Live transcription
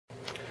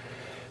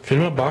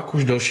Firma BU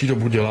už delší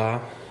dobu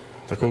dělá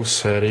takovou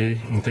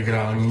sérii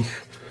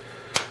integrálních,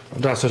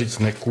 dá se říct,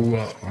 neků,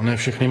 a ne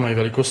všechny mají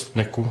velikost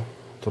neku.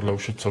 Tohle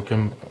už je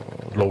celkem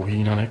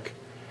dlouhý na nek.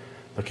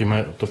 Taky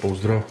to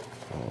pouzdro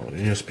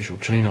je spíš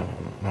určený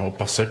na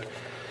opasek.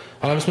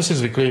 Ale my jsme si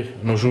zvykli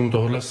nožům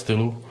tohohle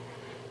stylu,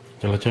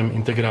 těm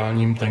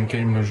integrálním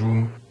tenkým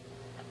nožům,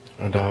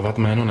 dávat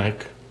jméno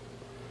nek.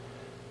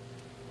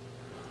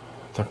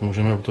 Tak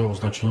můžeme u toho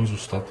označení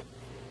zůstat.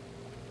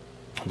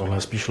 Tohle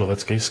je spíš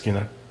lovecký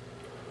skinner.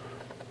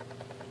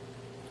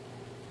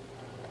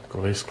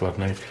 Takovej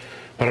skladný.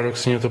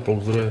 Paradoxně to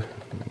pouzdro je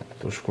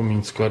trošku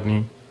méně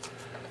skladný.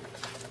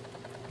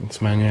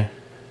 Nicméně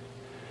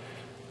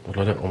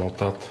tohle jde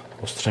omotat,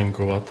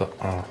 ostřenkovat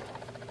a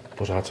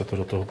pořád se to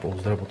do toho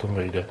pouzdra potom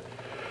vejde.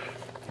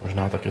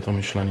 Možná tak je to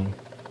myšlený.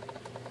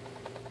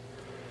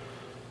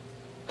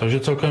 Takže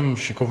celkem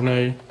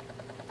šikovnej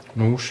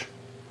nůž.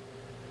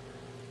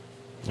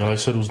 Dělají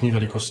se různé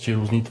velikosti,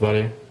 různé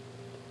tvary.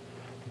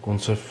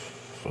 Dokonce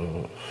v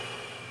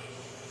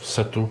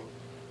setu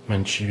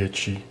menší,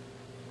 větší,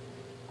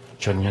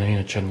 černěnej,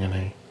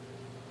 nečerněnej.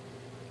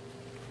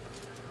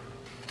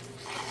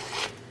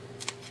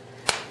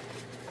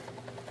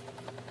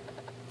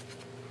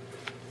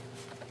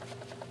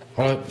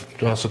 Ale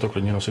dá se to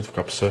klidně nosit v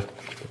kapse,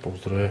 to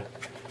pouzdro je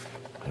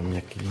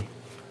měkký,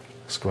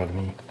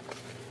 skladný.